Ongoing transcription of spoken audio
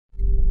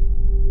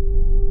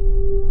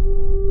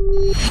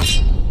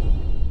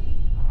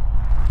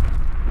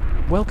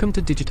Welcome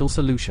to Digital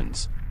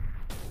Solutions.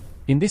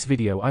 In this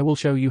video I will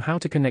show you how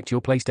to connect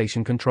your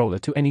PlayStation controller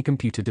to any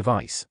computer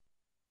device.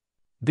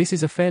 This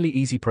is a fairly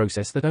easy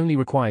process that only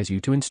requires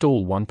you to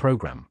install one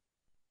program.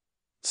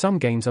 Some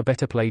games are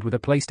better played with a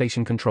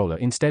PlayStation controller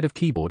instead of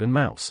keyboard and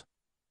mouse.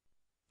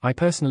 I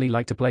personally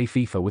like to play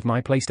FIFA with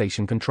my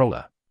PlayStation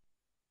controller.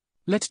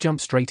 Let's jump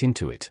straight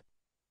into it.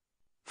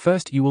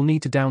 First, you will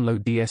need to download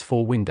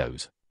DS4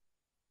 Windows.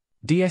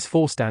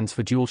 DS4 stands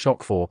for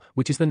DualShock 4,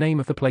 which is the name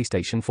of the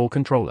PlayStation 4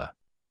 controller.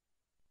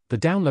 The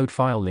download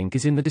file link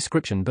is in the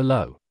description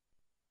below.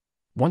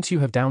 Once you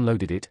have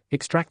downloaded it,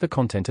 extract the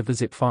content of the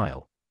zip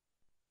file.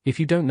 If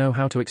you don't know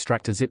how to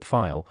extract a zip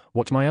file,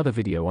 watch my other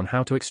video on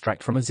how to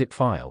extract from a zip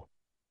file.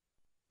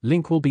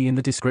 Link will be in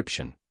the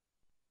description.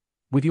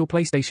 With your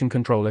PlayStation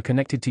controller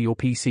connected to your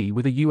PC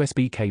with a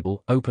USB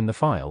cable, open the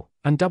file,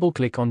 and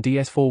double-click on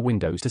DS4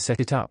 Windows to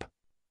set it up.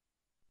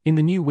 In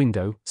the new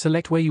window,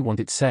 select where you want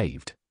it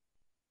saved.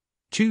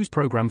 Choose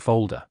Program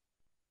folder.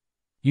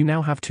 You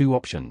now have two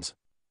options.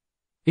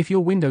 If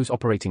your Windows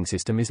operating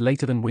system is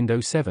later than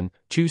Windows 7,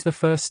 choose the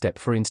first step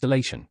for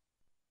installation.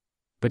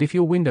 But if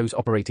your Windows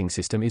operating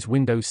system is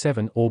Windows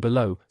 7 or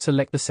below,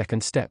 select the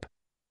second step.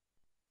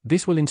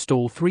 This will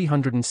install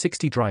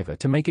 360 driver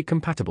to make it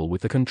compatible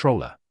with the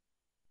controller.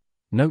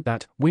 Note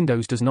that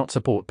Windows does not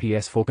support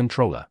PS4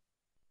 controller.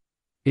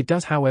 It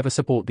does, however,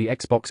 support the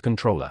Xbox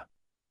controller.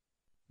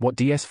 What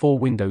DS4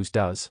 Windows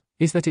does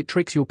is that it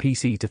tricks your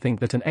PC to think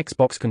that an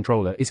Xbox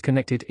controller is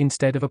connected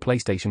instead of a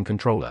PlayStation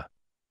controller.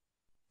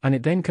 And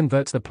it then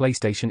converts the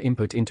PlayStation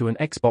input into an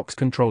Xbox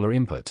controller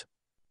input.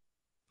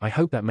 I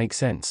hope that makes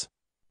sense.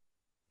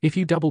 If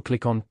you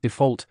double-click on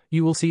Default,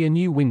 you will see a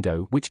new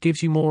window which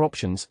gives you more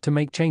options to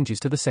make changes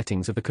to the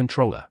settings of the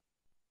controller.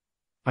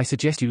 I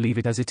suggest you leave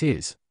it as it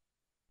is.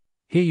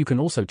 Here you can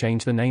also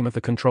change the name of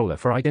the controller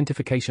for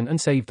identification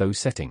and save those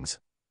settings.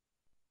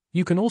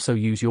 You can also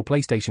use your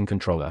PlayStation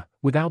controller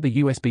without the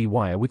USB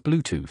wire with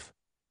Bluetooth.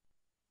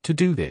 To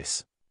do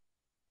this,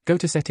 go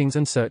to Settings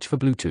and search for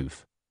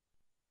Bluetooth.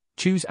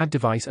 Choose Add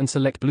Device and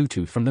select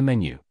Bluetooth from the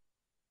menu.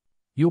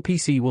 Your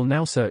PC will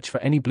now search for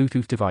any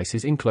Bluetooth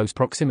devices in close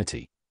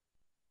proximity.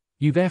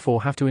 You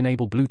therefore have to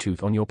enable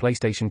Bluetooth on your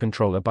PlayStation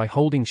controller by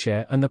holding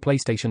Share and the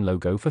PlayStation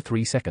logo for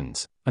 3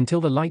 seconds,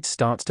 until the light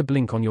starts to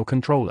blink on your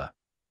controller.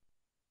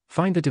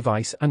 Find the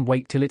device and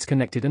wait till it's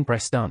connected and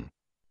press Done.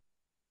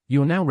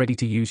 You're now ready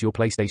to use your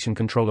PlayStation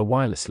controller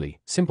wirelessly,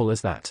 simple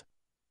as that.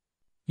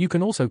 You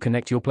can also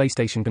connect your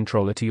PlayStation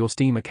controller to your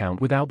Steam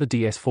account without the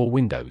DS4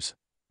 Windows.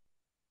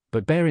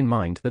 But bear in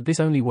mind that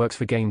this only works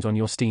for games on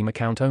your Steam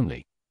account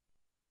only.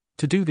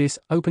 To do this,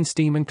 open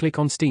Steam and click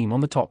on Steam on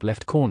the top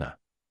left corner.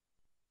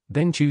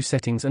 Then choose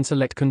Settings and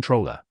select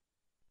Controller.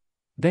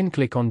 Then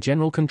click on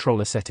General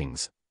Controller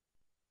Settings.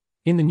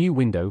 In the new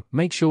window,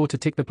 make sure to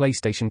tick the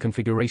PlayStation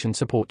configuration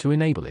support to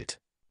enable it.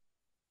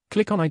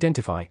 Click on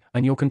Identify,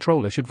 and your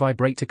controller should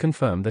vibrate to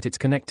confirm that it's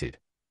connected.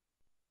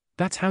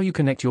 That's how you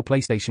connect your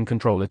PlayStation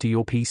controller to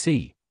your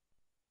PC.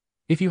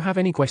 If you have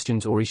any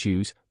questions or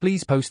issues,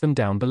 please post them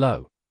down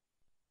below.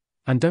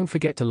 And don't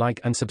forget to like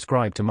and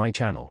subscribe to my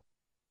channel.